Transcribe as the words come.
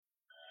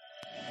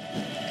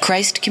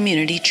Christ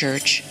Community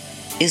Church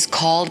is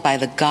called by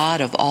the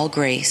God of all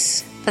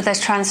grace for the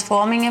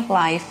transforming of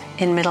life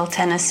in Middle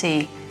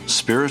Tennessee,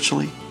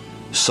 spiritually,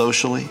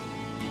 socially,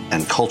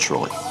 and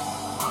culturally.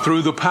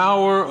 Through the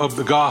power of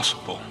the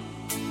gospel.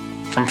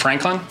 From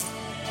Franklin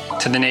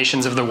to the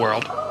nations of the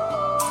world.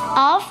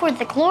 All for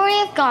the glory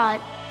of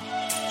God.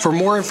 For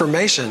more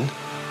information,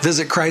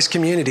 visit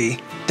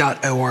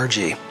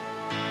christcommunity.org.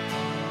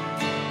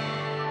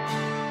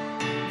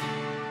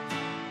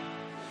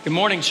 Good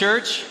morning,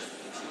 church.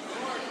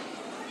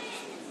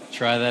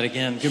 Try that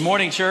again. Good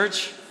morning,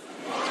 church.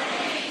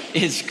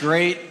 It's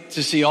great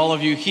to see all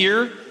of you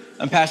here.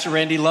 I'm Pastor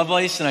Randy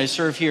Lovelace, and I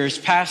serve here as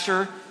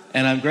pastor,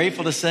 and I'm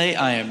grateful to say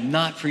I am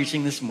not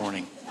preaching this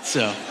morning.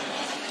 So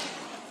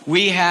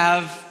we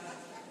have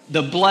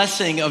the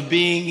blessing of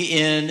being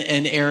in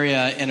an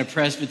area in a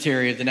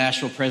presbytery, the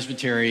National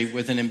Presbytery,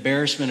 with an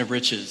embarrassment of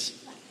riches.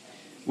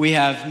 We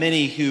have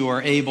many who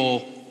are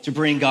able to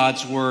bring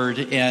God's word,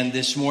 and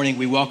this morning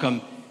we welcome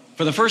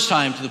for the first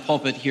time to the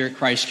pulpit here at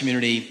Christ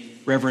Community,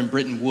 Reverend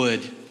Britton Wood.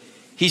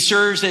 He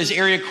serves as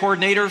area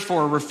coordinator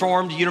for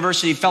Reformed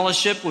University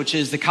Fellowship, which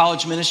is the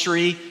college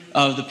ministry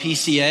of the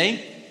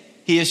PCA.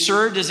 He has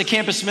served as a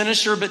campus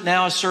minister, but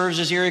now serves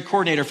as area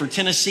coordinator for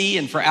Tennessee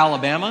and for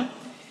Alabama.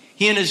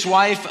 He and his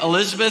wife,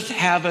 Elizabeth,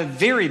 have a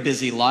very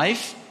busy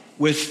life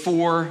with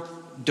 4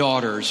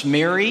 daughters,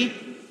 Mary,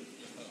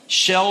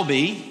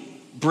 Shelby,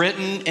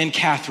 Britton, and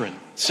Catherine.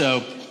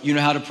 So you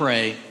know how to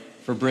pray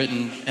for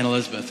Britton and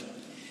Elizabeth.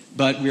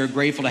 But we are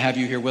grateful to have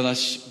you here with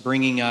us,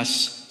 bringing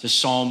us to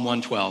Psalm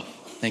 112.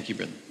 Thank you,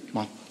 Britton. Come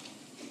on.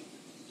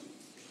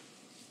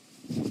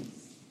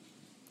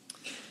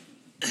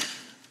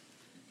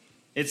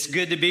 It's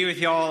good to be with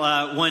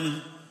y'all.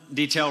 One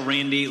detail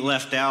Randy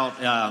left out.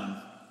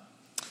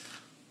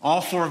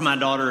 All 4 of my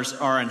daughters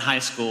are in high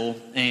school,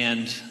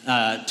 and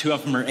 2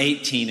 of them are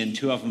 18 and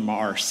 2 of them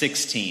are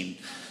 16.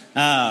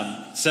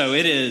 So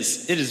it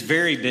is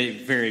very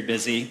big, very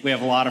busy. We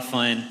have a lot of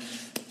fun.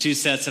 2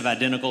 sets of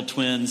identical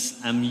twins.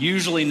 I'm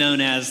usually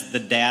known as the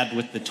dad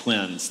with the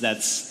twins.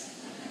 That's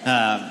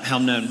how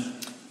I'm known.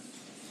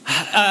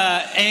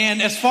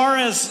 And as far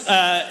as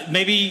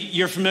maybe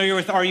you're familiar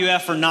with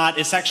RUF or not,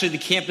 it's actually the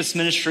campus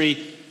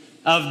ministry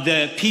of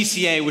the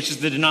PCA, which is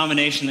the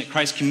denomination that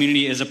Christ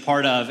Community is a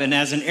part of. And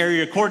as an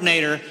area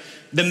coordinator,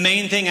 the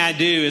main thing I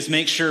do is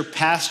make sure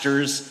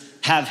pastors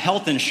have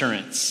health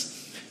insurance.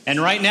 And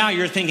right now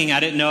you're thinking, I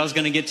didn't know I was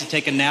going to get to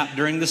take a nap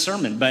during the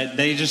sermon, but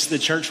the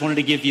church wanted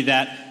to give you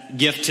that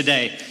gift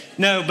today.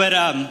 No,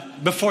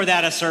 but before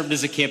that I served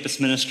as a campus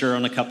minister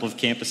on a couple of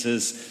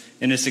campuses,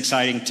 and it's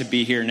exciting to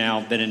be here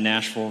now. I've been in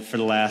Nashville for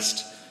the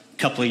last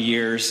couple of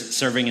years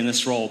serving in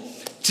this role.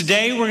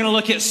 Today we're going to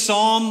look at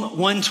Psalm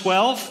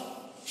 112.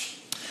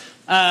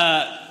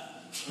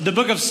 The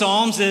book of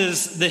Psalms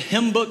is the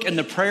hymn book and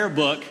the prayer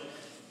book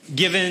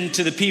given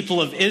to the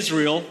people of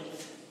Israel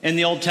in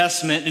the Old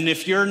Testament. And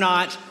if you're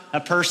not a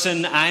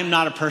person, I'm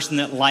not a person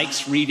that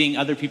likes reading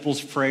other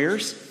people's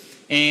prayers.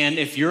 And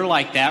if you're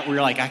like that, where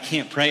you're like, I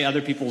can't pray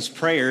other people's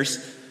prayers,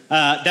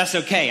 that's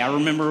okay. I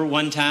remember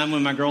one time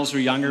when my girls were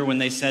younger when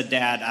they said,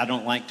 Dad, I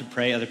don't like to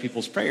pray other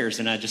people's prayers.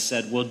 And I just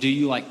said, well, do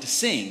you like to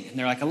sing? And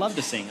they're like, I love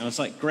to sing. I was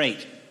like,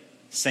 great,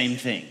 same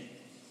thing.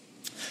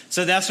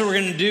 So that's what we're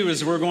going to do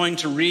is we're going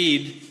to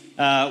read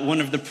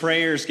one of the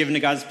prayers given to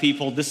God's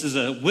people. This is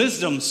a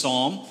wisdom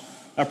psalm,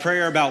 a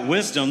prayer about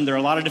wisdom. There are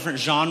a lot of different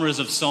genres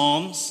of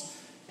psalms.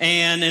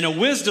 And in a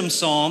wisdom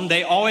psalm,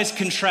 they always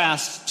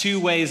contrast 2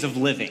 ways of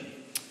living.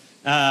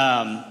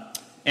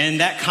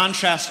 And that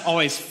contrast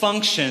always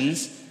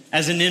functions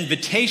as an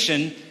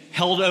invitation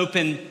held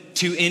open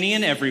to any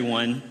and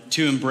everyone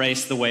to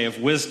embrace the way of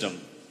wisdom.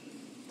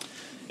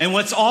 And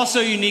what's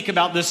also unique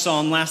about this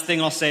psalm, last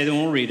thing I'll say, then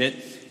we'll read it,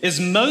 is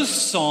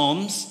most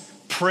psalms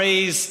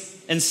praise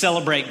and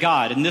celebrate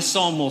God. And this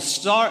psalm will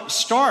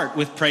start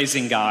with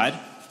praising God.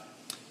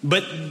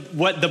 But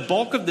what the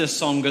bulk of this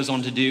psalm goes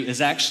on to do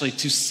is actually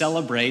to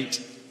celebrate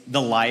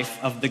the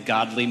life of the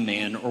godly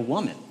man or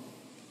woman.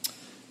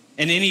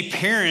 And any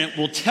parent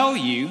will tell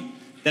you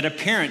that a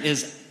parent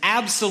is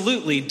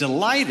absolutely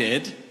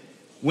delighted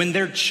when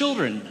their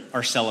children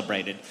are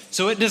celebrated.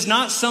 So it does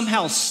not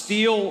somehow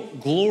steal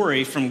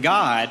glory from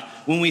God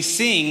when we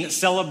sing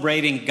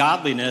celebrating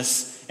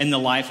godliness in the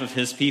life of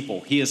his people.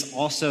 He is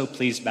also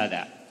pleased by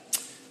that.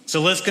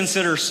 So let's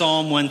consider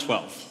Psalm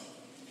 112.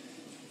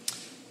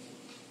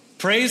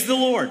 Praise the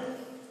Lord.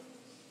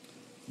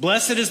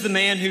 Blessed is the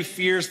man who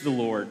fears the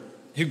Lord,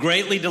 who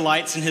greatly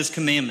delights in his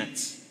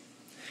commandments.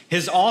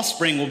 His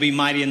offspring will be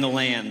mighty in the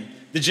land.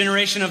 The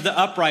generation of the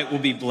upright will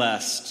be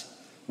blessed.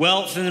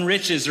 Wealth and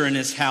riches are in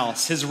his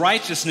house. His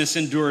righteousness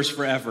endures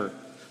forever.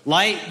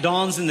 Light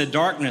dawns in the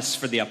darkness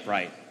for the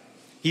upright.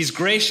 He's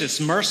gracious,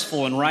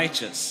 merciful, and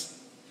righteous.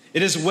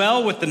 It is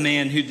well with the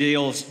man who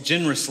deals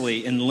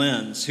generously in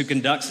lends, who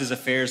conducts his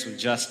affairs with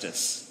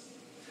justice.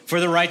 For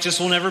the righteous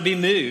will never be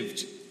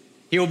moved.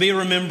 He will be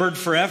remembered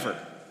forever.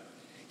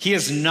 He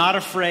is not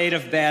afraid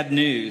of bad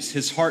news.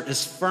 His heart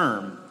is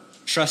firm,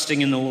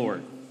 trusting in the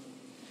Lord.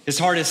 His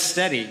heart is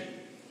steady.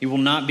 He will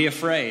not be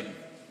afraid.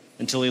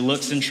 until he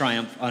looks in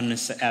triumph on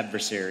his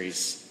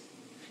adversaries.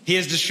 He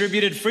has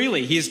distributed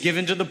freely. He has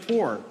given to the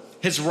poor.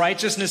 His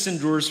righteousness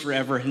endures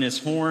forever, and his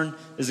horn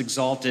is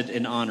exalted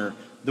in honor.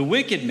 The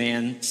wicked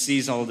man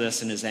sees all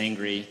this and is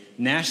angry,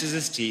 gnashes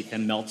his teeth,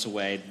 and melts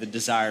away. The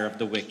desire of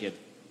the wicked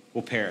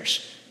will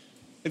perish.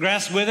 The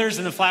grass withers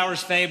and the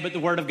flowers fade, but the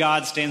word of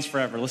God stands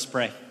forever. Let's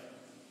pray.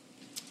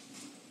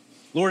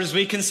 Lord, as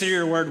we consider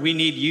your word, we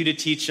need you to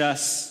teach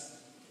us.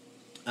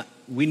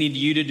 We need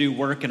you to do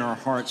work in our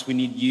hearts. We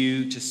need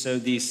you to sow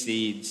these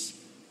seeds.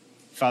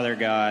 Father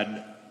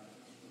God,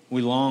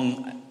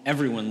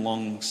 everyone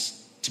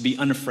longs to be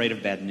unafraid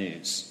of bad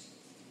news.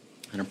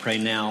 And I pray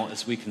now,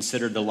 as we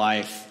consider the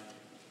life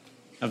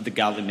of the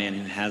godly man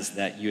who has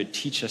that, you would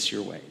teach us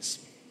your ways.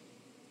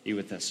 Be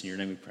with us. In your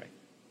name we pray.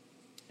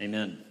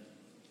 Amen.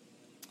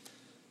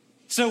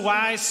 So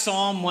why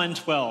Psalm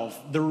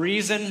 112? The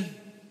reason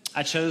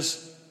I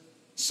chose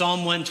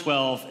Psalm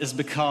 112 is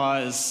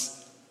because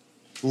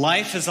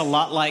life is a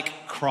lot like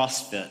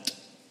CrossFit.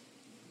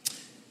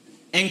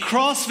 And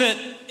CrossFit,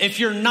 if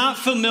you're not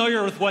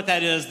familiar with what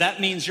that is, that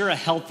means you're a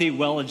healthy,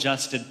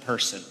 well-adjusted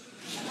person.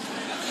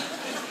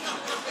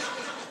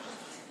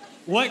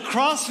 What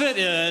CrossFit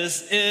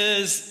is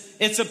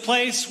it's a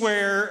place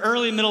where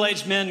early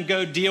middle-aged men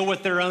go deal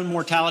with their own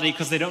mortality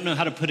because they don't know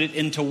how to put it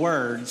into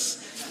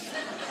words.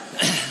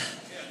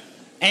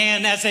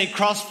 And as a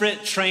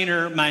CrossFit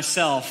trainer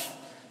myself,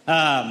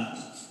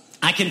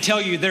 I can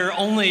tell you there are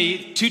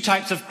only two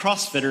types of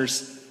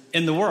CrossFitters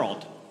in the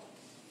world.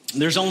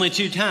 There's only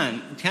two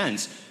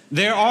kinds.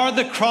 There are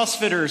the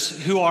CrossFitters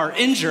who are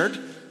injured,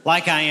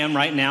 like I am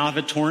right now. I have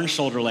a torn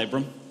shoulder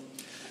labrum.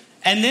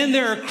 And then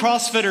there are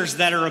CrossFitters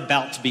that are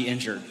about to be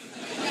injured.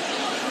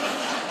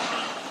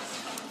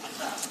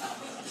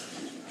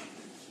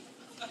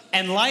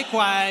 And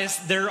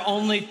likewise, there are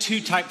only two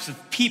types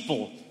of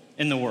people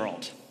in the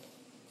world.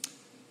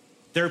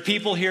 There are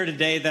people here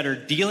today that are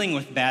dealing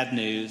with bad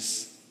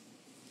news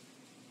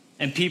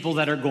and people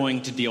that are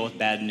going to deal with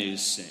bad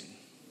news soon.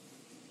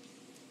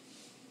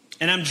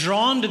 And I'm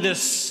drawn to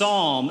this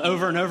psalm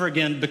over and over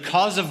again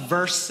because of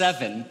verse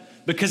 7,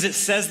 because it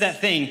says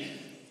that thing.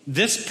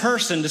 This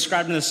person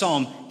described in the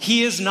psalm,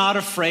 he is not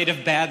afraid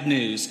of bad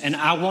news. And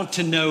I want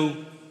to know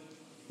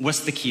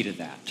what's the key to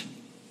that.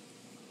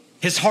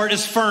 His heart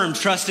is firm,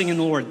 trusting in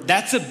the Lord.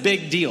 That's a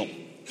big deal.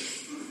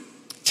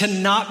 To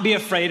not be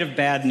afraid of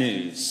bad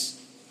news.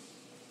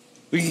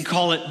 We can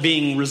call it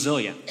being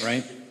resilient,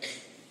 right?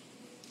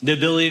 The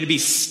ability to be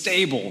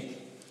stable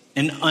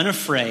and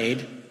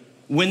unafraid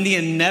when the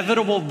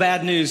inevitable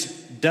bad news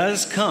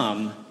does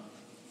come,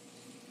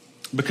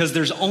 because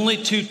there's only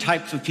two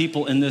types of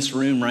people in this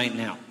room right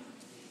now.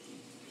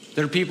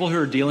 There are people who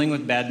are dealing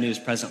with bad news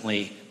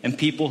presently and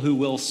people who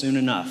will soon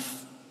enough.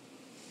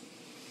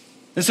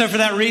 And so for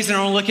that reason,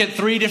 I want to look at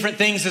three different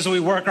things as we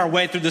work our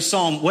way through the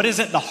psalm. What is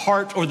at the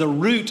heart or the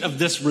root of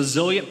this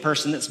resilient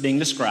person that's being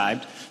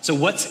described? So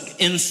what's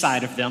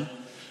inside of them?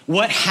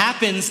 What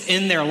happens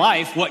in their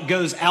life? What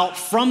goes out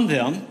from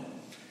them?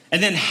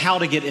 And then how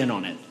to get in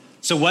on it.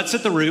 So what's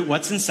at the root?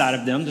 What's inside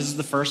of them? This is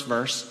the first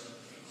verse.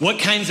 What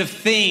kinds of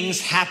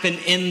things happen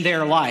in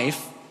their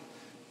life?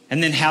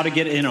 And then how to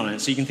get in on it.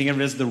 So you can think of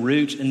it as the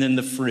root and then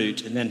the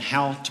fruit, and then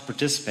how to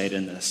participate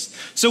in this.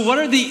 So what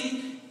are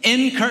the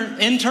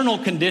internal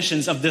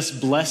conditions of this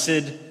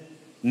blessed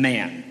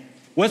man?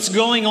 What's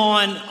going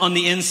on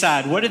the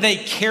inside? What do they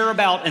care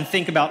about and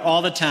think about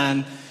all the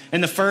time?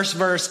 And the first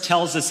verse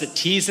tells us, it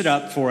tees it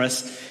up for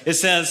us. It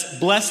says,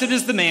 blessed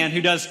is the man who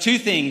does two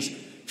things,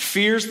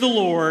 fears the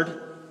Lord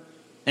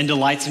and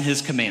delights in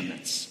his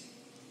commandments.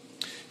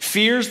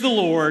 Fears the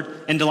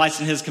Lord and delights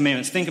in his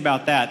commandments. Think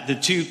about that. The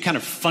two kind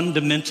of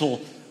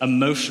fundamental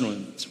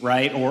emotions,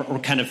 right? Or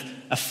kind of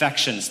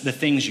affections, the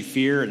things you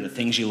fear and the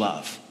things you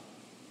love.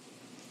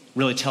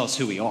 Really tell us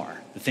who we are,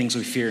 the things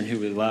we fear and who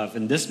we love.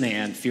 And this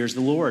man fears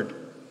the Lord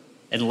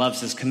and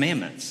loves his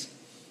commandments.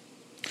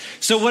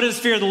 So what is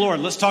fear of the Lord?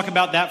 Let's talk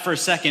about that for a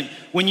second.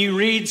 When you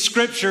read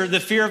scripture, the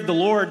fear of the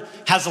Lord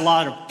has a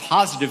lot of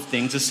positive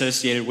things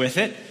associated with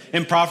it.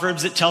 In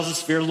Proverbs, it tells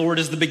us fear of the Lord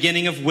is the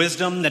beginning of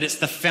wisdom, that it's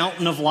the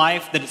fountain of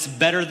life, that it's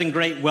better than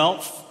great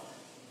wealth,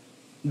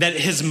 that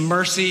his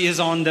mercy is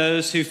on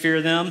those who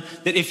fear them,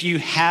 that if you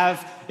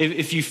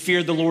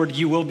fear the Lord,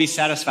 you will be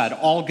satisfied.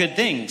 All good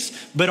things.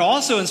 But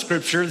also in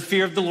scripture, the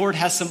fear of the Lord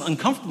has some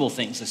uncomfortable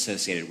things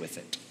associated with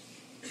it.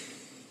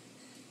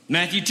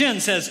 Matthew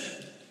 10 says,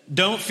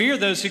 don't fear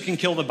those who can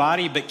kill the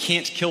body but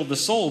can't kill the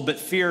soul, but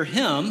fear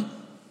him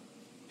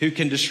who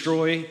can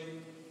destroy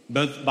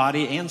both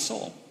body and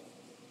soul.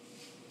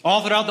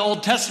 All throughout the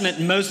Old Testament,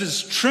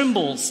 Moses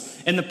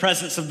trembles in the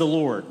presence of the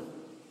Lord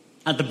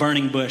at the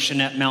burning bush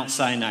and at Mount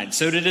Sinai.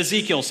 So did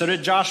Ezekiel, so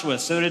did Joshua,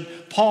 so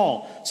did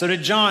Paul, so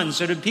did John,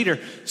 so did Peter.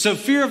 So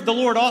fear of the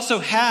Lord also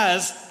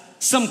has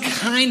some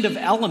kind of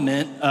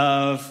element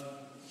of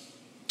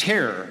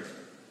terror.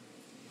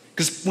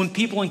 Because when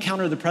people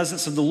encounter the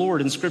presence of the Lord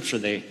in Scripture,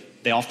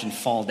 they often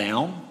fall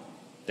down,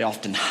 they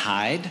often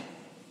hide,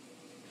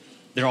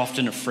 they're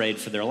often afraid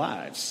for their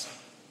lives.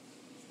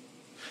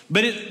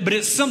 But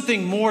it's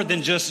something more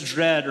than just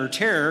dread or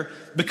terror,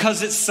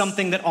 because it's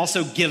something that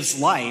also gives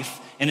life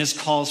and is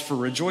cause for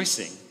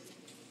rejoicing.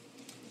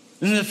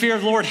 And the fear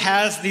of the Lord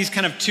has these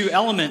kind of two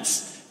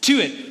elements to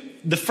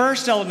it. The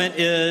first element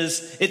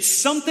is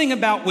it's something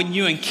about when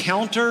you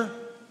encounter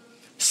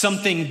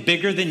something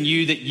bigger than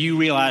you that you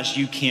realize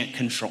you can't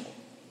control.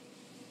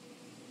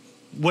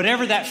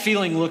 Whatever that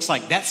feeling looks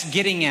like, that's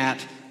getting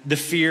at the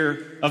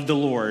fear of the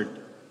Lord,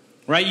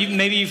 right?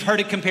 Maybe you've heard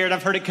it compared.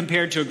 I've heard it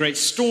compared to a great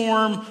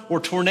storm or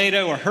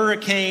tornado or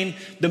hurricane.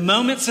 The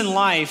moments in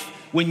life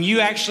when you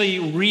actually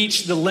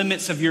reach the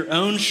limits of your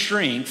own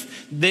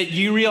strength, that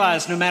you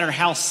realize no matter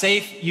how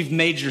safe you've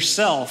made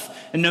yourself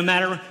and no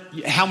matter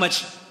how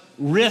much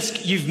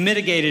risk you've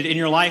mitigated in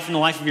your life and the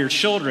life of your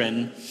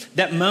children,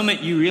 that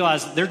moment you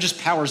realize that they're just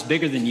powers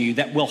bigger than you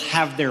that will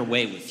have their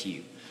way with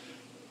you.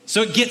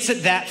 So it gets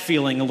at that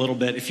feeling a little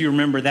bit, if you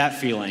remember that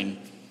feeling,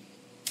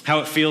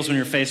 how it feels when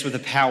you're faced with a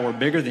power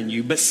bigger than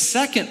you. But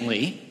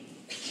secondly,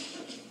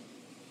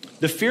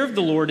 the fear of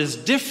the Lord is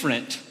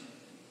different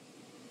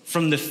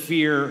from the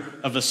fear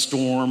of a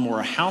storm or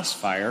a house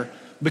fire,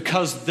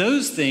 because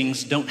those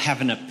things don't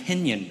have an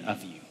opinion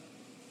of you.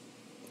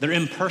 They're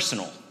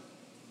impersonal.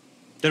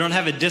 They don't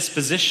have a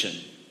disposition.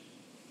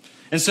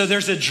 And so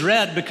there's a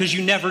dread because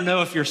you never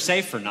know if you're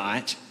safe or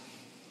not,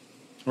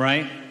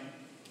 right?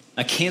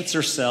 A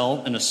cancer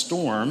cell and a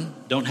storm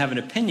don't have an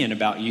opinion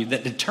about you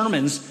that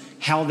determines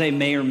how they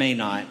may or may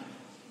not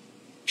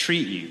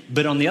treat you.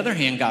 But on the other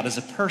hand, God is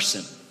a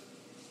person,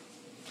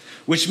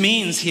 which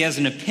means he has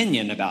an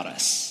opinion about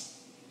us.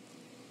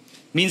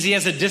 It means he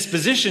has a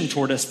disposition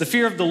toward us. The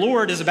fear of the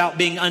Lord is about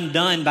being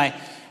undone by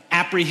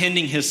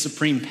apprehending his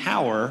supreme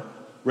power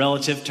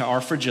relative to our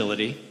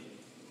fragility.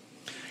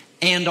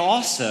 And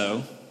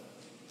also,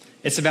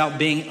 it's about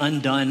being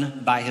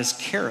undone by his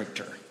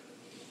character,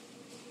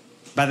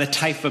 by the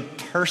type of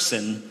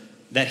person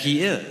that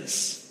he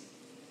is.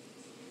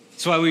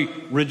 That's why we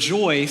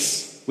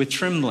rejoice with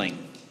trembling,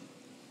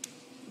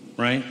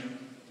 right?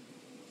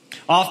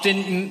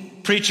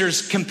 Often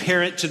preachers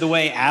compare it to the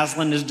way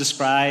Aslan is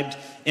described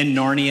in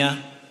Narnia,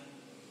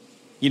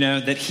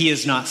 that he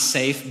is not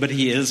safe, but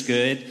he is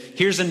good.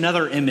 Here's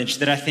another image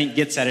that I think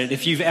gets at it.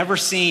 If you've ever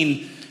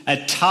seen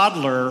a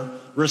toddler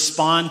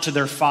respond to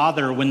their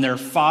father when their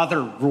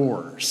father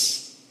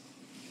roars,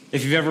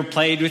 if you've ever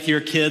played with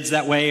your kids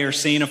that way or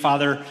seen a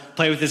father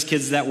play with his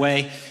kids that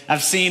way,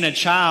 I've seen a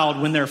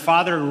child, when their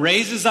father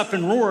raises up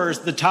and roars,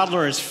 the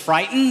toddler is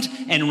frightened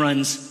and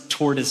runs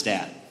toward his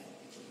dad,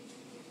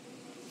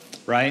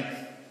 right?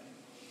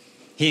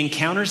 He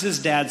encounters his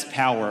dad's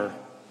power,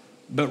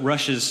 but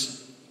rushes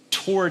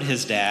toward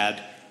his dad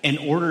in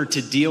order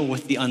to deal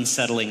with the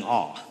unsettling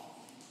awe,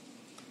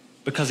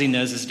 because he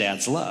knows his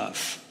dad's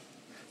love.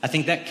 I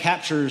think that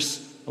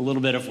captures a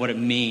little bit of what it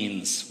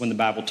means when the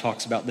Bible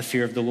talks about the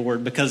fear of the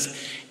Lord, because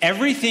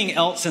everything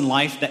else in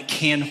life that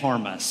can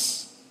harm us,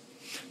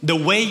 the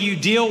way you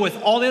deal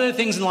with all the other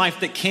things in life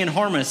that can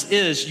harm us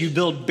is you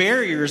build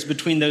barriers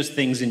between those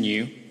things and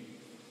you,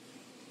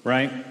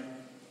 right?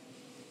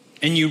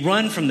 And you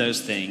run from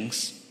those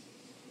things,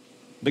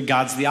 but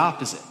God's the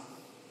opposite.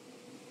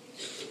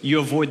 You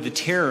avoid the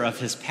terror of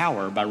his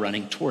power by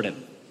running toward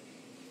him,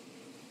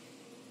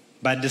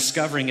 by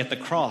discovering at the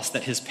cross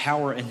that his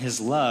power and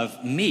his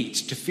love meet.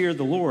 To fear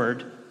the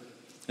Lord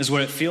is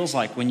what it feels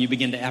like when you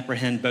begin to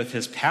apprehend both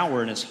his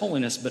power and his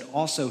holiness, but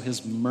also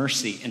his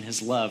mercy and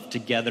his love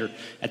together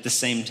at the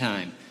same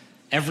time.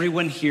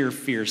 Everyone here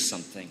fears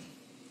something.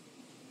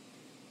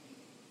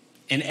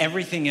 And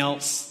everything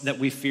else that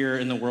we fear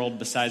in the world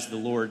besides the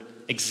Lord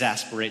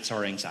exasperates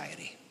our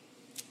anxiety.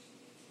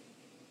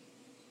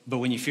 But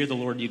when you fear the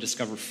Lord, you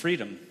discover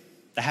freedom.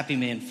 The happy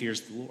man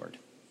fears the Lord.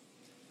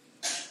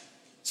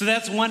 So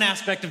that's one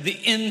aspect of the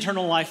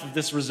internal life of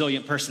this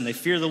resilient person. They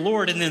fear the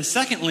Lord. And then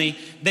secondly,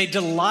 they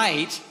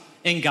delight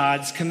in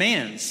God's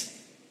commands.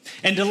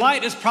 And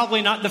delight is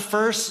probably not the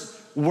first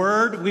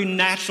word we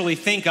naturally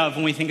think of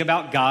when we think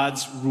about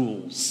God's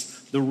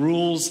rules, the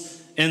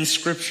rules in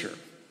Scripture,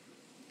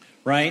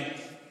 right?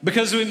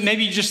 Because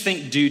maybe you just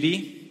think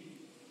duty.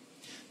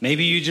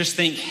 Maybe you just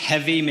think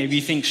heavy. Maybe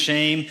you think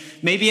shame.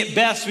 Maybe at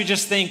best we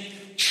just think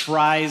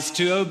tries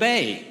to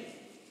obey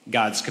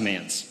God's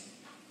commands.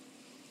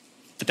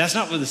 But that's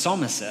not what the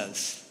psalmist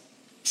says.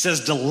 He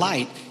says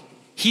delight.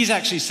 He's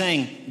actually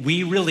saying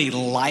we really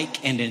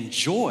like and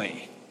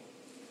enjoy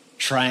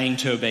trying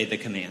to obey the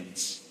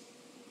commands.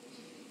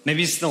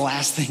 Maybe it's the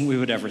last thing we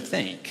would ever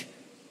think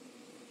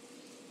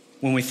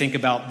when we think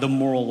about the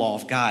moral law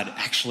of God,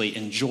 actually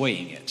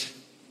enjoying it.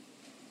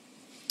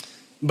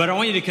 But I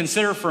want you to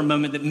consider for a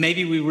moment that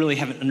maybe we really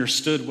haven't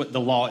understood what the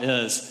law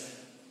is.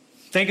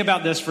 Think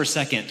about this for a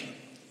second.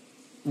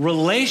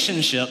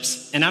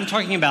 Relationships, and I'm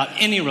talking about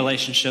any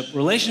relationship,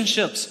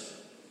 relationships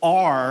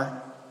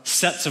are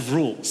sets of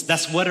rules.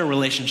 That's what a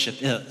relationship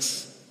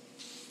is.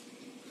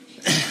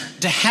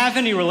 To have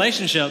any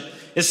relationship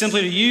is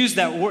simply to use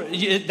that word.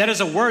 That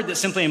is a word that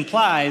simply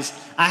implies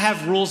I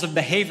have rules of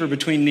behavior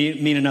between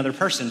me and another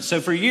person.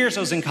 So for years I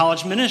was in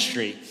college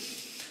ministry.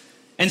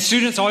 And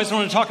students always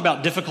want to talk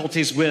about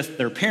difficulties with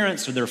their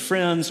parents or their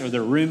friends or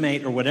their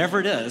roommate or whatever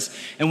it is.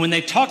 And when they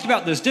talked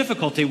about those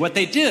difficulties, what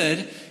they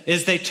did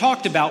is they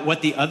talked about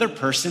what the other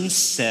person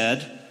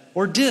said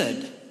or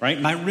did,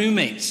 right? My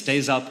roommate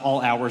stays up all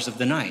hours of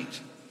the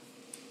night,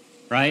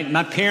 right?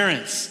 My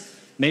parents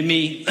made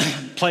me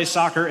play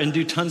soccer and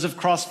do tons of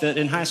CrossFit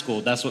in high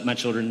school. That's what my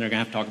children are going to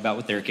have to talk about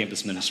with their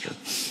campus minister,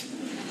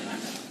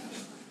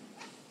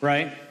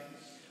 right?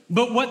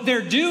 But what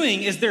they're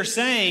doing is they're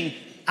saying,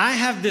 I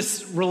have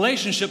this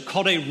relationship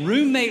called a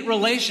roommate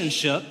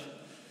relationship,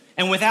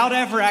 and without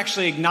ever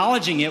actually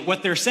acknowledging it,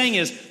 what they're saying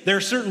is there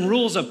are certain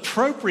rules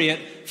appropriate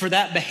for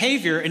that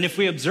behavior, and if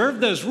we observe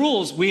those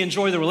rules, we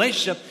enjoy the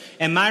relationship,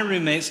 and my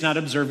roommate's not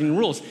observing the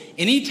rules.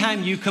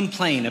 Anytime you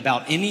complain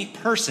about any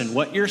person,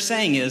 what you're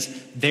saying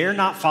is they're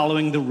not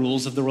following the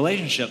rules of the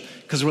relationship,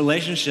 because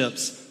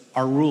relationships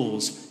are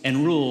rules,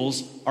 and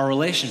rules are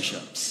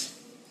relationships,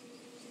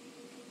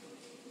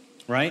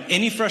 right?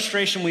 Any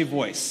frustration we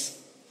voice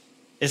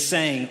is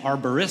saying our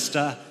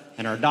barista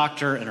and our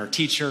doctor and our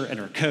teacher and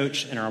our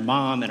coach and our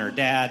mom and our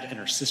dad and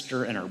our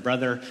sister and our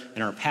brother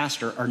and our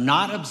pastor are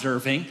not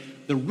observing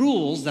the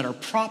rules that are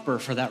proper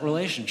for that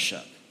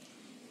relationship,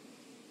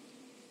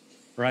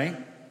 right?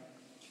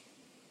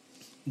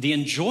 The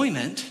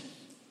enjoyment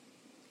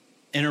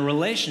in a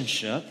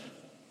relationship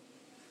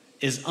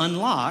is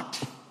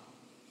unlocked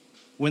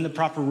when the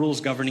proper rules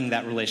governing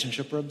that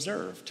relationship are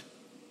observed.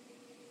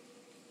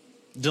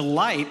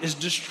 Delight is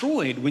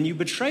destroyed when you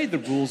betray the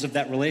rules of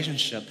that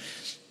relationship.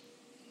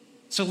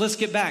 So let's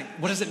get back.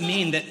 What does it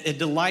mean that it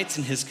delights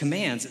in his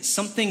commands? It's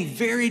something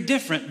very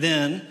different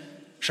than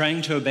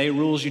trying to obey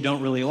rules you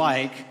don't really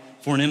like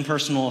for an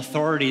impersonal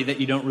authority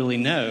that you don't really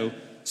know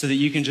so that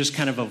you can just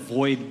kind of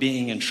avoid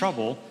being in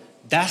trouble.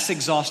 That's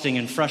exhausting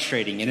and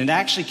frustrating. And it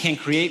actually can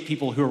create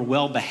people who are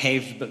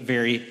well-behaved but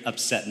very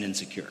upset and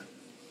insecure.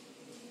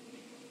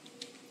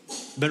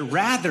 But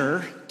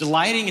rather,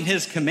 delighting in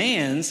his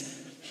commands,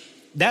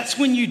 that's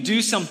when you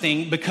do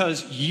something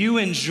because you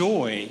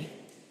enjoy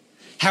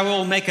how it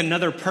will make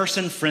another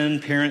person,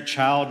 friend, parent,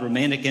 child,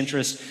 romantic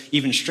interest,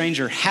 even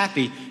stranger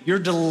happy. You're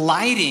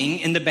delighting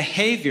in the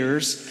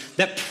behaviors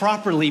that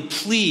properly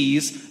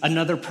please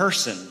another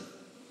person.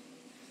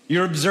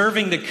 You're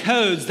observing the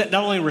codes that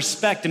not only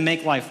respect and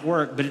make life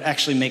work, but it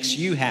actually makes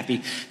you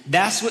happy.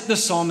 That's what the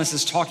psalmist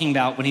is talking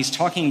about when he's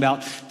talking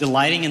about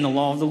delighting in the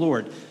law of the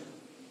Lord.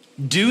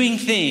 Doing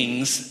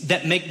things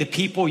that make the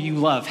people you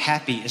love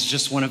happy is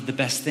just one of the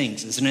best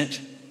things, isn't it?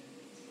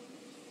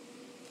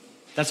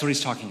 That's what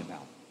he's talking about.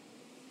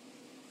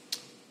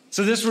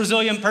 So this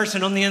resilient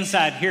person on the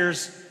inside,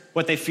 here's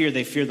what they fear.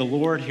 They fear the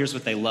Lord. Here's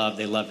what they love.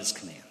 They love his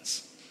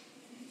commands.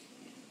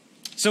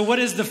 So what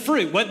is the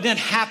fruit? What then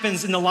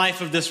happens in the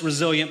life of this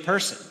resilient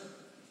person?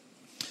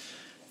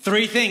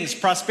 3 things: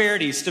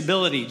 prosperity,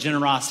 stability,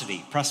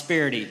 generosity.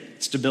 Prosperity,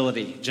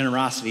 stability,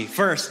 generosity.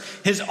 First,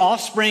 his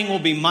offspring will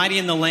be mighty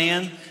in the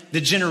land. The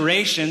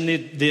generation,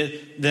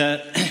 the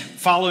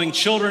following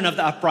children of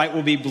the upright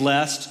will be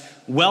blessed.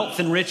 Wealth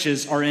and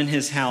riches are in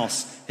his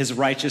house. His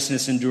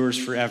righteousness endures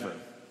forever.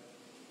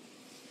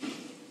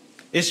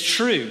 It's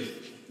true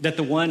that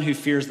the one who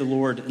fears the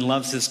Lord and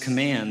loves his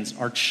commands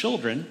are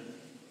children.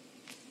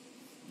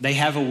 They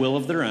have a will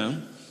of their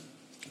own,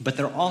 but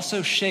they're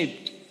also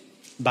shaped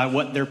by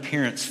what their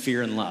parents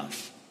fear and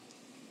love.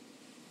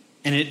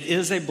 And it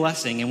is a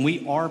blessing, and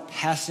we are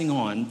passing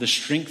on the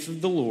strength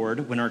of the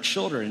Lord when our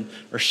children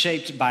are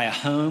shaped by a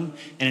home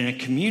and in a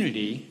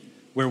community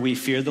where we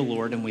fear the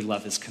Lord and we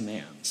love his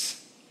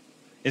commands.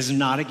 It's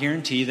not a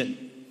guarantee that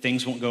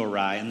things won't go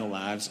awry in the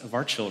lives of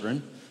our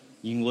children.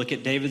 You can look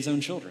at David's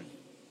own children.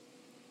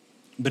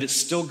 But it's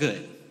still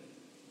good.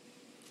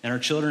 And our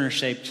children are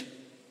shaped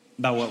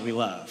by what we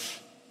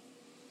love.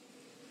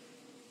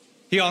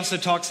 He also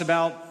talks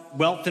about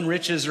wealth and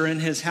riches are in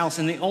his house.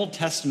 In the Old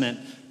Testament,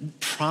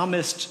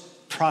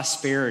 promised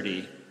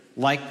prosperity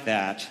like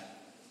that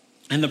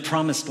and the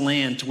promised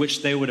land to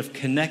which they would have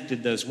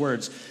connected those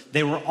words,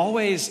 they were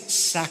always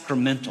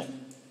sacramental.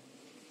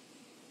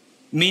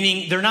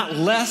 Meaning they're not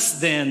less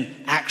than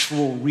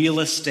actual real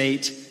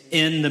estate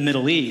in the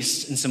Middle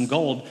East and some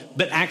gold,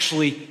 but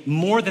actually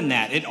more than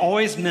that. It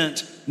always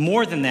meant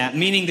more than that,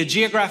 meaning the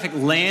geographic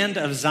land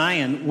of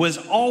Zion was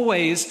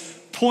always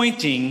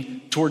pointing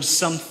towards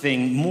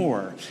something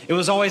more. It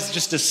was always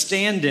just a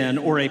stand-in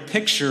or a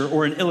picture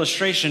or an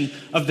illustration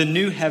of the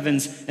new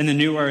heavens and the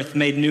new earth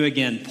made new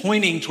again,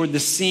 pointing toward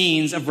the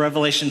scenes of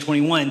Revelation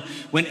 21,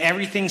 when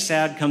everything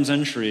sad comes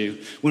untrue,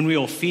 when we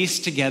will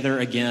feast together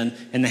again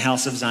in the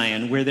house of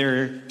Zion, where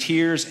there are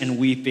tears and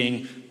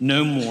weeping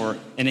no more,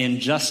 and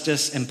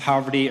injustice and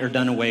poverty are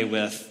done away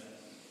with.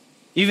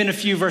 Even a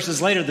few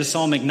verses later, the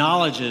psalm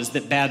acknowledges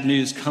that bad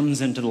news comes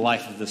into the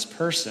life of this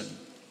person.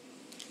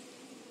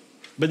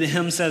 But the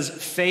hymn says,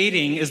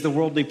 fading is the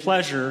worldly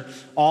pleasure,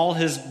 all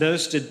his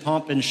boasted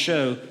pomp and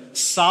show,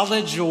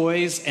 solid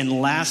joys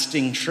and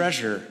lasting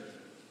treasure,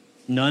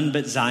 none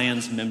but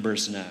Zion's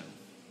members know.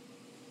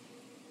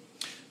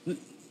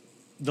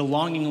 The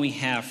longing we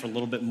have for a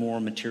little bit more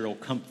material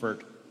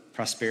comfort,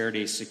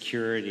 prosperity,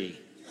 security,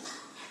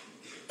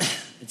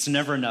 It's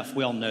never enough.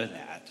 We all know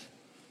that.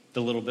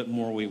 The little bit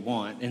more we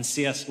want. And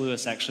C.S.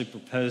 Lewis actually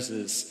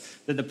proposes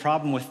that the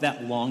problem with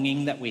that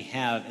longing that we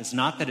have is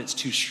not that it's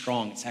too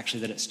strong, it's actually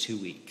that it's too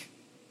weak.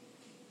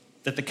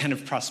 That the kind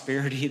of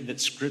prosperity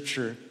that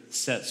Scripture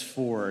sets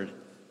forward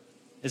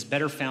is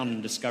better found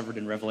and discovered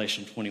in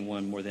Revelation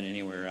 21 more than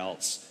anywhere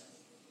else.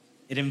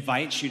 It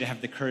invites you to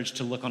have the courage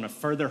to look on a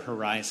further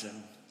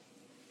horizon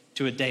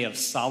to a day of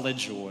solid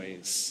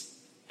joys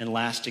and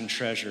lasting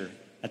treasure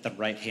at the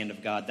right hand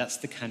of God. That's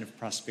the kind of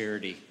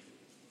prosperity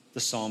the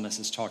psalmist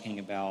is talking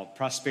about.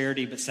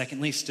 Prosperity, but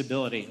secondly,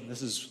 stability.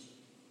 This is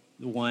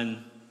the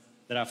one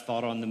that I've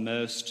thought on the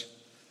most.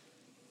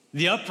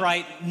 The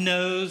upright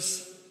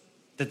knows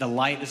that the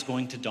light is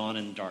going to dawn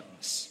in the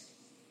darkness.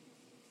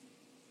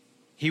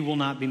 He will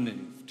not be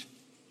moved.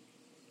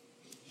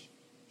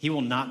 He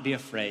will not be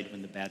afraid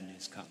when the bad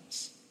news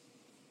comes.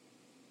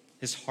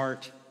 His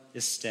heart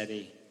is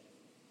steady,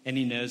 and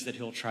he knows that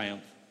he'll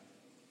triumph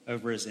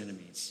over his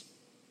enemies.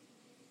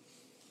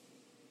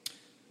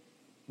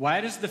 Why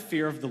does the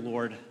fear of the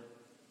Lord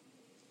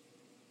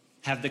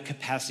have the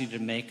capacity to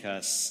make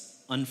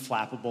us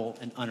unflappable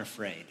and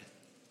unafraid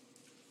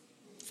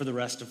for the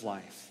rest of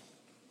life?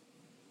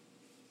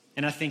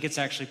 And I think it's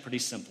actually pretty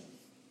simple.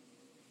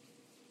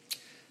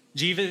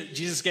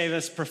 Jesus gave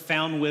us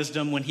profound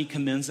wisdom when he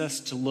commends us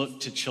to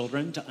look to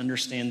children to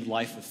understand the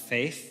life of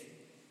faith.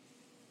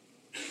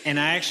 And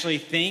I actually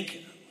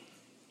think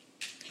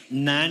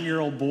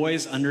 9-year-old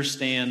boys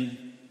understand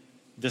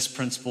this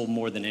principle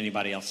more than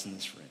anybody else in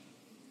this room.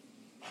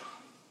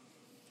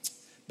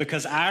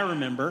 Because I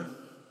remember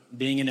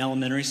being in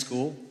elementary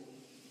school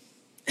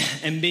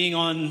and being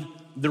on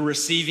the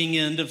receiving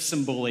end of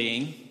some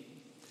bullying.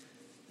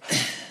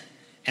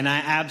 And I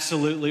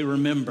absolutely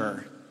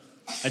remember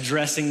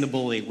addressing the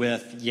bully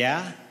with,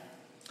 "Yeah,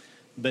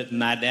 but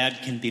my dad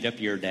can beat up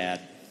your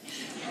dad."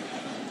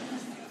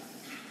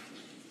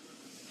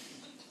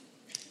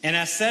 And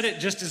I said it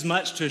just as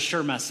much to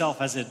assure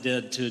myself as it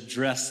did to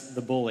address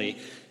the bully.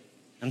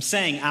 I'm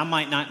saying I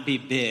might not be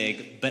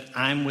big, but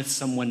I'm with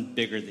someone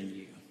bigger than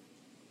you.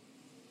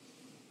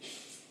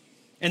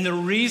 And the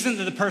reason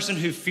that the person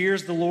who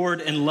fears the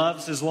Lord and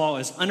loves his law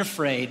is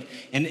unafraid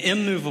and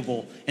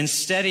immovable and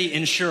steady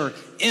and sure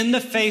in the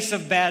face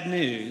of bad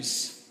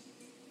news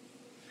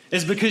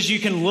is because you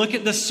can look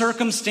at the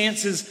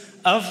circumstances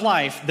of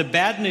life, the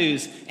bad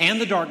news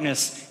and the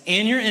darkness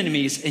and your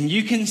enemies, and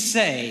you can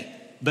say,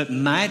 "But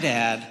my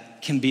dad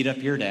can beat up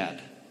your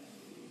dad."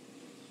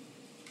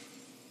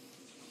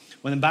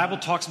 When the Bible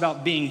talks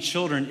about being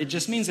children, it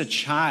just means a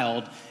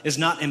child is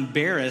not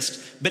embarrassed,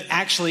 but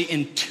actually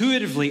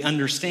intuitively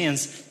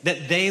understands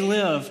that they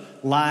live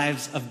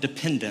lives of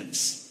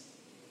dependence.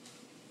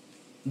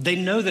 They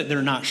know that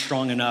they're not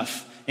strong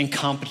enough and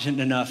competent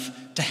enough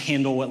to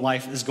handle what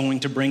life is going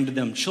to bring to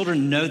them.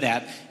 Children know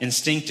that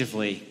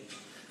instinctively.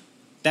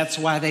 That's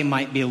why they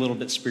might be a little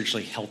bit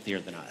spiritually healthier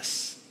than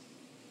us.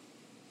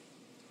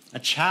 A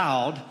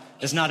child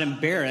is not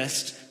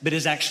embarrassed, but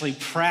is actually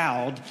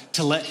proud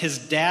to let his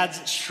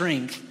dad's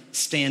strength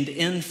stand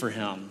in for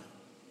him.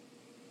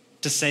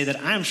 To say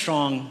that I'm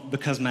strong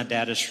because my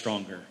dad is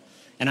stronger.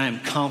 And I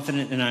am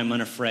confident and I'm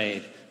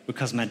unafraid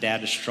because my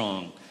dad is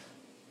strong.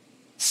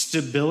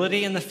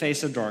 Stability in the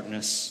face of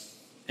darkness,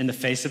 in the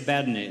face of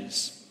bad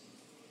news.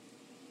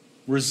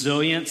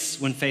 Resilience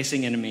when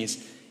facing enemies.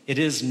 It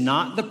is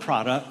not the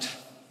product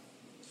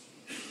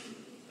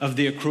of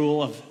the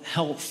accrual of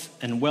health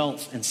and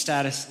wealth and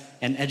status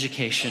and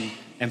education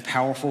and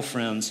powerful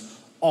friends.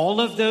 All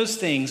of those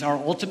things are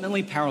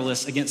ultimately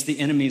powerless against the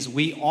enemies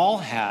we all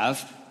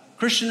have,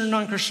 Christian or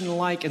non-Christian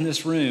alike in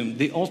this room.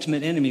 The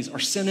ultimate enemies are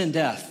sin and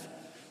death,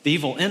 the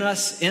evil in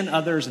us, in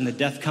others, and the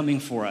death coming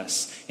for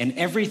us. And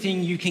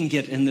everything you can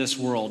get in this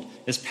world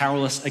is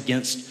powerless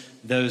against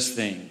those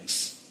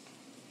things.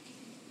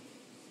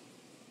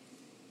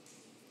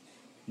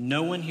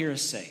 No one here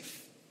is safe.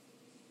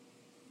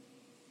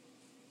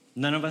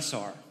 None of us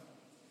are.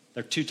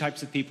 There are two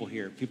types of people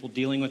here, people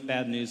dealing with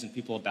bad news and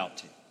people about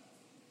to.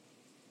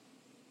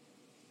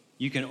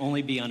 You can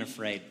only be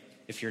unafraid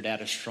if your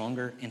dad is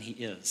stronger, and he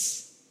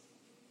is.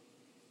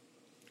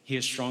 He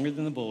is stronger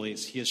than the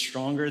bullies. He is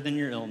stronger than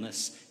your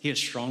illness. He is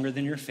stronger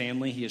than your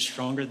family. He is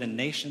stronger than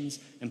nations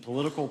and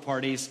political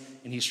parties,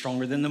 and he's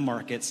stronger than the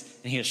markets,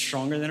 and he is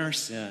stronger than our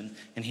sin,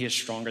 and he is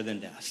stronger than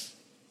death.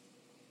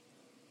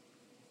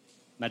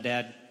 My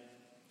dad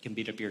can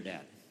beat up your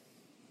dad.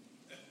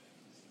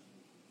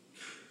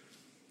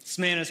 This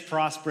man is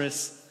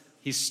prosperous,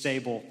 he's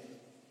stable.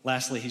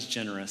 Lastly, he's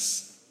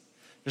generous.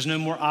 There's no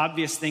more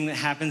obvious thing that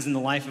happens in the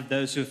life of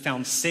those who have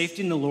found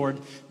safety in the Lord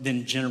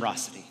than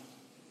generosity.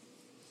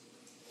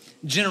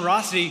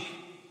 Generosity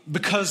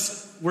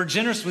because we're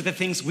generous with the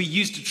things we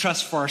used to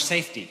trust for our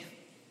safety,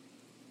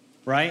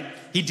 right?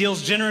 He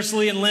deals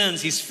generously and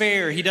lends. He's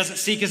fair. He doesn't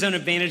seek his own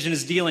advantage in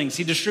his dealings.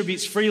 He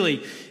distributes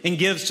freely and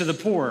gives to the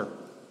poor,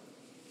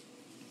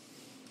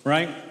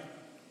 right?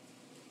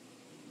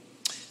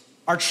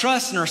 Our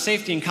trust and our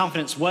safety and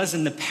confidence was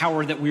in the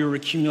power that we were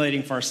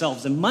accumulating for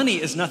ourselves. And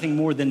money is nothing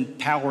more than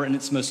power in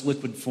its most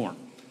liquid form.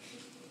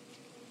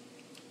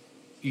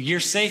 You're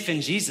safe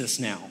in Jesus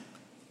now.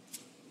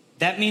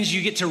 That means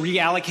you get to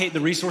reallocate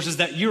the resources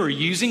that you are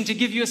using to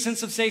give you a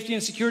sense of safety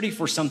and security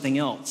for something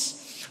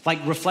else, like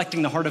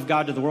reflecting the heart of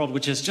God to the world,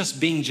 which is just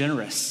being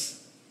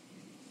generous.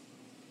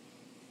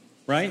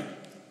 Right?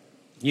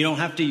 You don't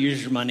have to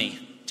use your money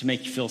to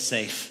make you feel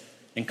safe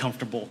and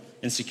comfortable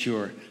and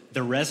secure.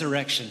 The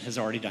resurrection has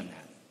already done that.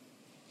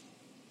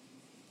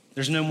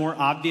 There's no more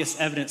obvious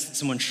evidence that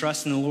someone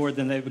trusts in the Lord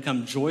than they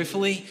become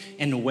joyfully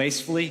and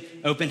wastefully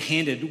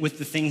open-handed with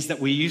the things that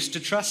we used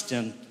to trust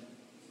in.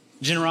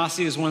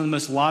 Generosity is one of the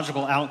most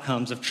logical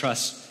outcomes of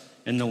trust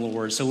in the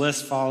Lord. So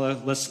let's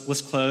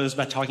close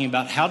by talking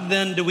about how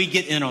then do we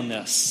get in on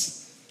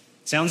this?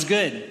 Sounds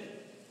good.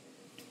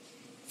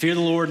 Fear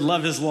the Lord,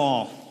 love his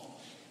law.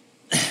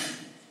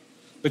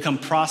 Become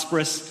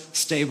prosperous,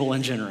 stable,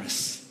 and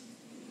generous.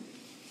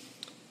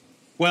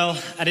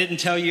 Well, I didn't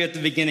tell you at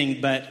the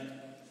beginning, but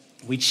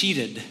we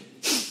cheated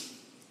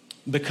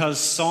because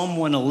Psalm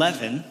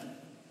 111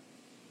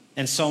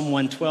 and Psalm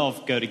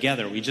 112 go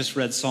together. We just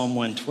read Psalm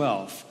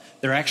 112.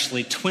 They're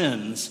actually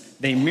twins.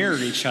 They mirror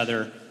each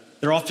other.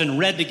 They're often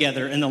read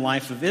together in the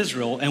life of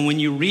Israel. And when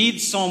you read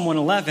Psalm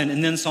 111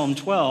 and then Psalm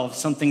 12,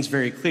 something's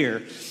very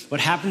clear.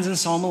 What happens in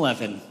Psalm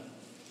 11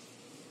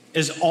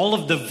 is all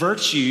of the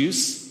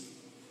virtues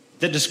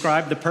that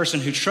describe the person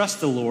who trusts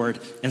the Lord.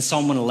 In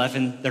Psalm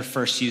 111, they're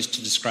first used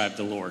to describe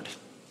the Lord.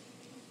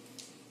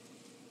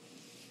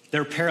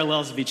 They're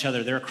parallels of each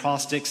other. They're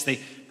acrostics.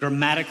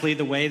 Grammatically,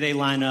 the way they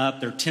line up,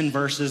 they're 10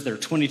 verses, they're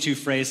 22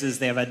 phrases.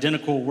 They have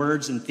identical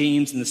words and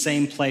themes in the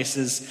same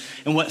places.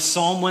 And what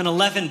Psalm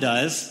 111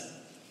 does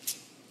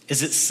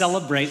is it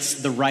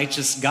celebrates the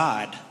righteous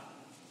God.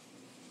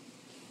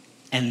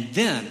 And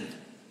then,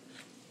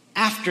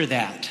 after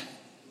that,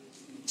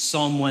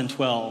 Psalm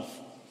 112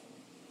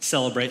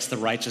 celebrates the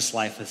righteous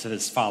life of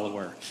his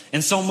follower.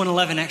 And Psalm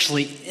 111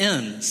 actually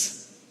ends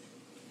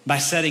by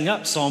setting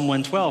up Psalm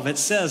 112. It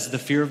says, the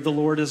fear of the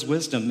Lord is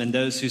wisdom, and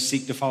those who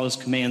seek to follow his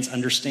commands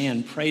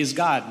understand. Praise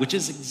God, which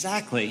is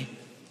exactly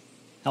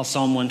how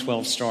Psalm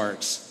 112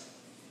 starts.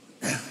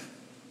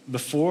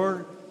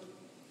 Before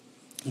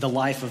the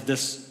life of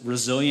this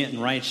resilient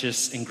and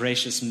righteous and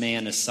gracious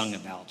man is sung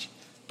about,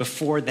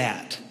 before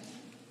that,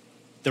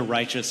 the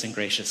righteous and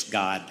gracious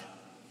God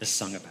is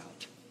sung about.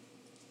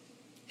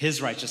 His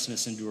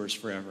righteousness endures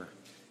forever.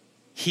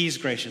 He's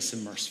gracious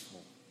and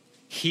merciful.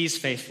 He's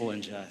faithful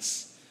and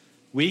just.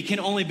 We can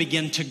only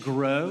begin to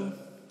grow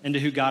into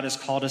who God has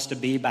called us to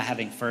be by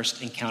having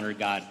first encountered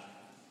God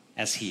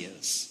as he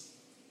is.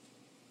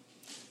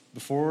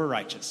 Before we're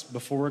righteous,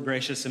 before we're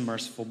gracious and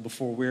merciful,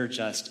 before we're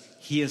just,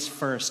 he is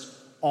first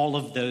all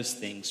of those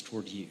things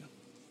toward you.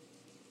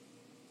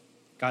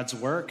 God's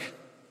work,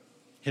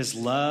 his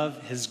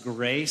love, his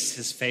grace,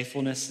 his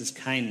faithfulness, his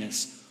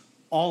kindness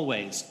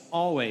always,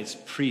 always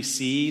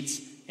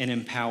precedes and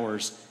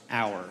empowers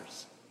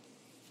ours.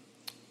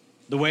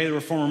 The way the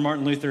reformer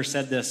Martin Luther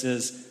said this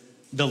is,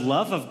 the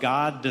love of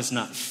God does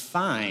not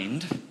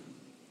find,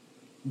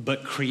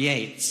 but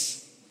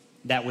creates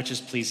that which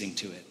is pleasing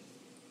to it.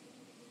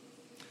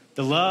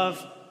 The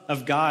love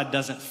of God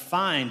doesn't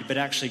find, but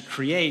actually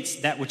creates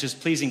that which is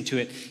pleasing to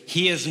it.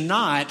 He is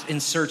not in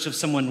search of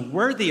someone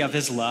worthy of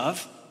his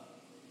love,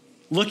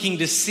 looking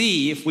to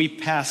see if we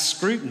pass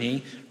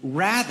scrutiny.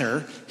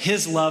 Rather,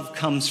 his love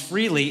comes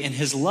freely, and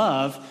his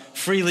love,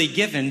 freely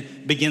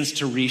given, begins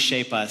to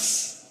reshape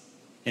us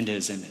into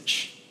his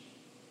image.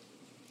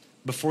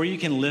 Before you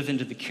can live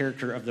into the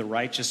character of the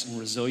righteous and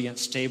resilient,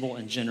 stable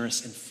and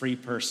generous and free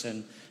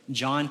person,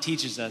 John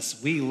teaches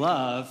us we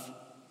love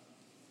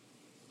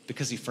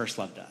because he first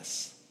loved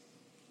us.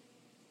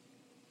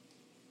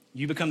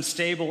 You become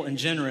stable and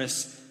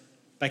generous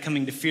by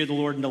coming to fear the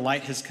Lord and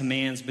delight his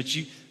commands, but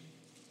you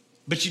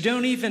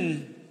don't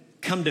even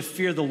come to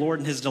fear the Lord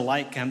and his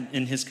delight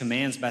in his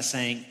commands by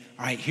saying,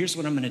 all right, here's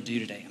what I'm going to do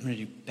today. I'm going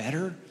to do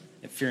better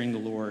at fearing the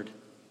Lord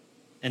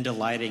and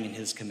delighting in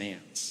his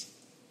commands.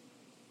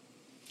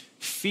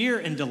 Fear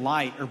and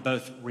delight are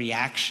both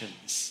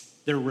reactions.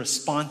 They're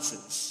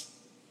responses.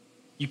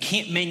 You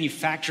can't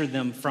manufacture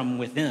them from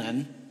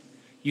within.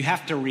 You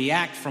have to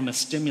react from a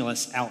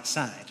stimulus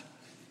outside,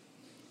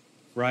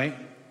 right?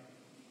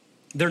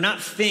 They're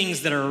not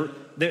things that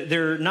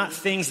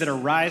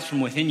arise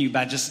from within you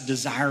by just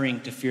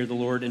desiring to fear the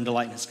Lord and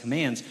delight in his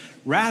commands.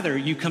 Rather,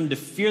 you come to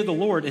fear the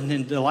Lord and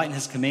then delight in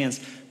his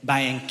commands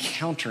by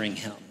encountering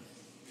him.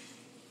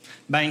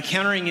 By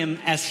encountering him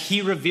as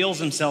he reveals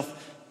himself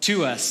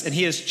to us. And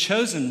he has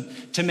chosen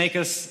to make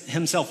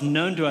himself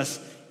known to us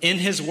in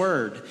his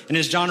word. And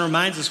as John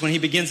reminds us when he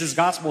begins his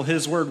gospel,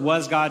 his word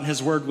was God and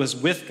his word was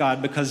with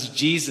God, because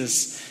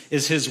Jesus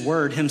is his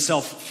word,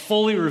 himself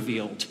fully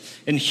revealed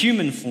in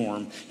human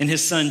form in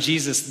his son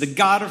Jesus. The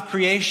God of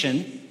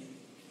creation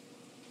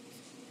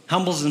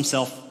humbles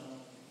himself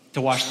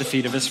to wash the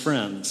feet of his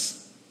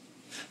friends.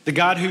 The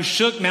God who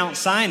shook Mount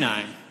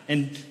Sinai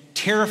and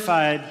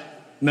terrified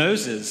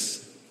Moses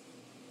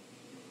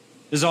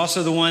is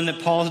also the one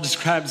that Paul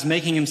describes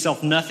making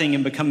himself nothing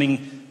and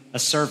becoming a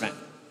servant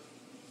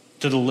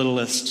to the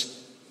littlest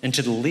and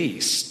to the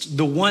least,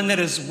 the one that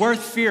is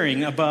worth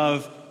fearing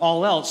above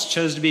all else,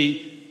 chose to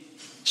be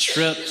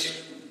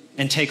stripped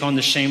and take on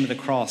the shame of the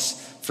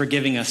cross,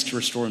 forgiving us to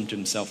restore him to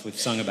himself. We've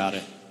sung about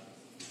it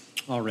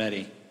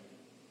already.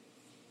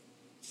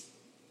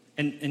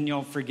 And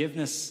y'all,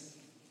 forgiveness,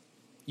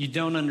 you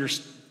don't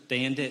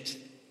understand it.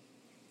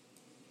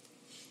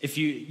 If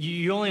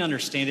you only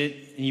understand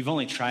it and you've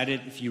only tried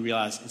it if you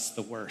realize it's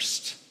the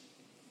worst.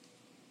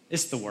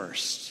 It's the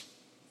worst.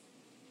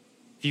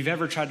 If you've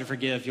ever tried to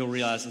forgive, you'll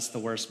realize it's the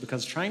worst,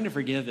 because trying to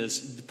forgive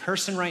is the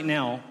person right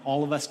now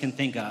all of us can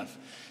think of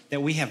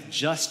that we have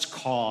just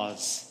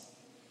cause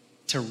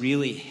to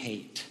really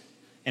hate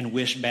and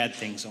wish bad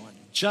things on.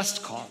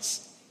 Just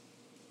cause.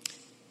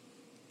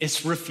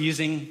 It's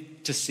refusing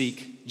to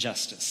seek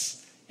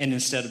justice and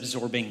instead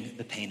absorbing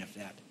the pain of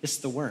that. It's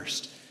the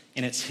worst,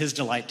 and it's his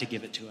delight to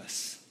give it to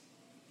us.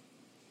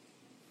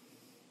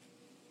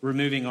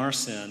 Removing our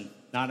sin,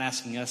 not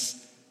asking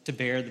us to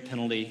bear the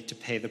penalty, to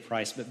pay the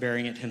price, but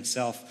bearing it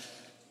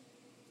himself.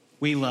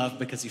 We love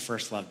because he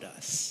first loved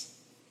us.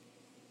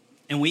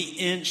 And we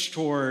inch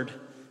toward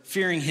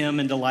fearing him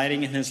and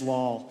delighting in his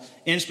law,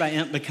 inch by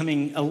inch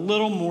becoming a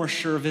little more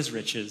sure of his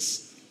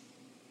riches,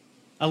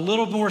 a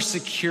little more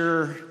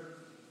secure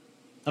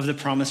of the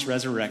promised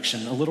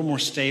resurrection, a little more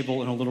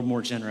stable and a little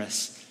more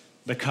generous,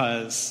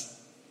 because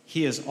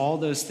he is all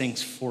those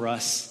things for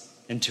us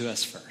and to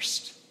us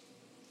first.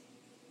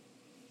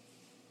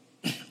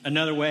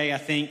 Another way I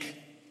think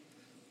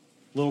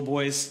little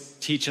boys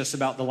teach us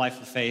about the life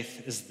of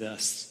faith is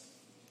this.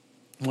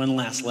 One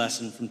last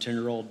lesson from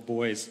 10-year-old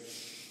boys.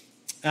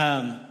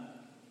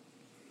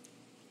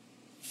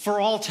 For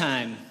all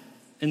time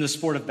in the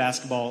sport of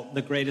basketball,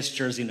 the greatest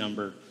jersey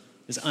number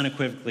is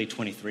unequivocally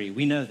 23.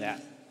 We know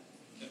that.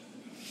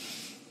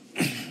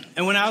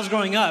 And when I was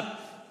growing up,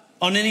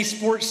 on any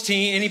sports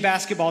team, any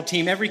basketball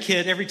team, every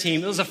kid, every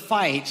team, it was a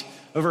fight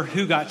over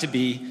who got to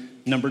be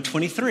number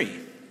 23.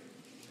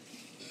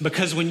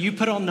 Because when you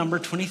put on number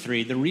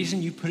 23, the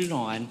reason you put it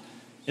on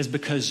is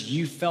because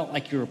you felt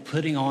like you were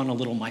putting on a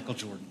little Michael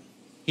Jordan.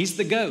 He's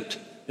the GOAT.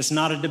 It's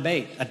not a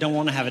debate. I don't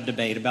want to have a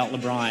debate about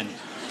LeBron.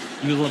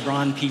 You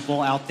LeBron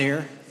people out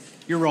there,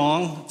 you're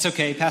wrong. It's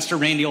okay. Pastor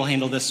Randy will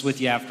handle this with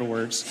you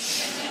afterwards.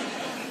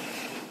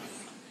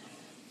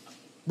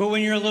 But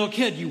when you're a little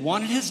kid, you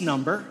wanted his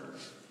number,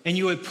 and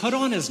you would put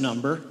on his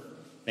number.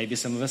 Maybe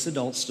some of us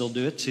adults still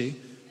do it too.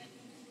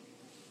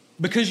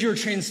 Because you were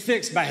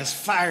transfixed by his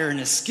fire and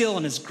his skill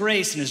and his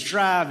grace and his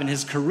drive and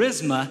his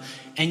charisma,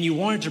 and you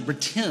wanted to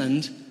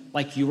pretend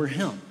like you were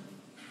him.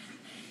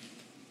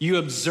 You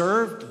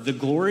observed the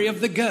glory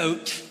of the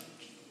GOAT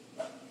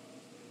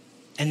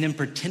and then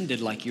pretended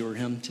like you were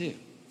him too.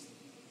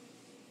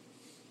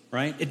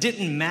 Right? It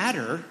didn't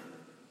matter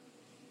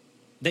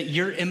that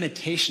your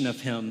imitation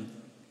of him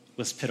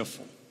was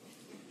pitiful.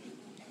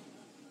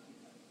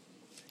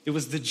 It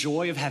was the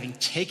joy of having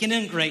taken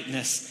in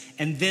greatness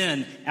and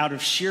then, out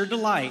of sheer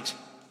delight,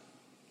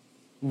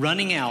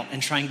 running out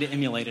and trying to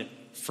emulate it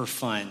for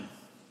fun.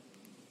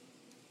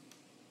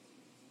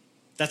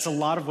 That's a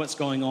lot of what's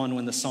going on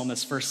when the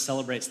psalmist first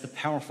celebrates the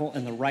powerful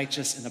and the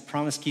righteous and the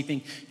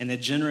promise-keeping and the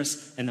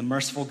generous and the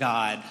merciful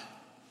God,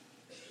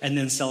 and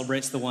then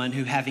celebrates the one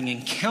who, having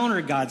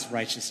encountered God's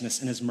righteousness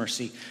and his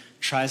mercy,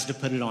 tries to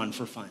put it on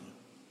for fun.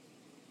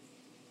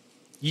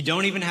 You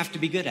don't even have to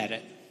be good at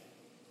it.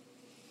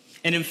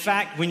 And in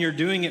fact, when you're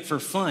doing it for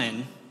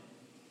fun,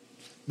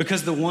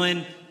 because the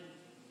one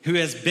who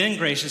has been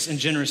gracious and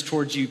generous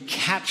towards you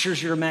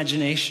captures your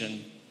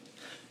imagination,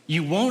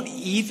 you won't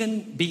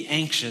even be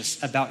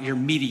anxious about your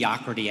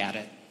mediocrity at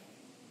it.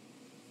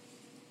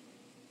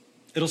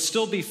 It'll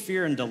still be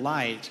fear and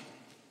delight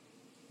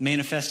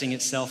manifesting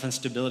itself in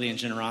stability and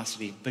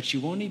generosity, but you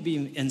won't even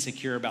be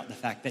insecure about the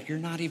fact that you're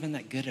not even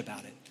that good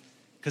about it,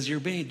 because you're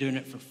really doing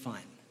it for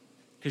fun,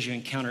 because you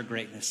encounter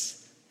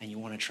greatness and you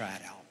want to try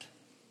it out.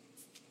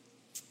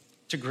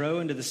 To grow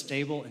into the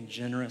stable and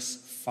generous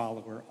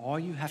follower, all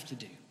you have to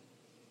do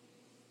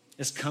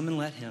is come and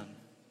let him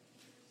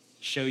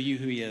show you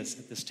who he is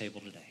at this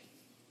table today.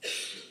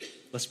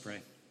 Let's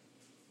pray.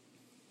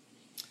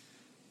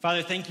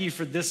 Father, thank you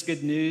for this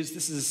good news.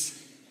 This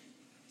is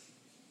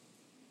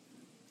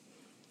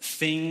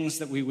things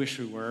that we wish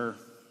we were: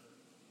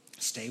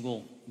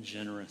 stable,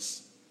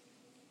 generous,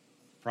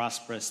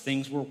 prosperous,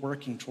 things we're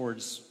working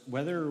towards,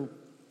 whether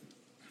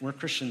we're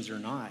Christians or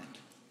not.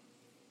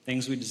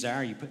 Things we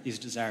desire, you put these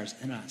desires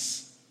in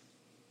us.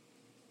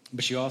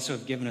 But you also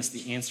have given us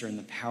the answer and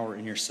the power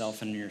in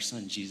yourself and in your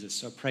son, Jesus.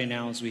 So I pray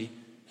now as we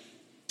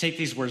take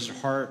these words to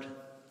heart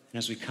and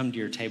as we come to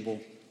your table,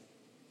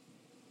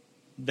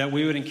 that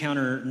we would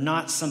encounter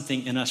not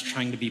something in us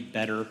trying to be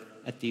better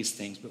at these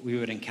things, but we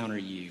would encounter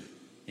you,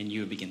 and you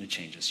would begin to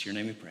change us. In your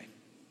name we pray.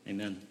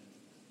 Amen.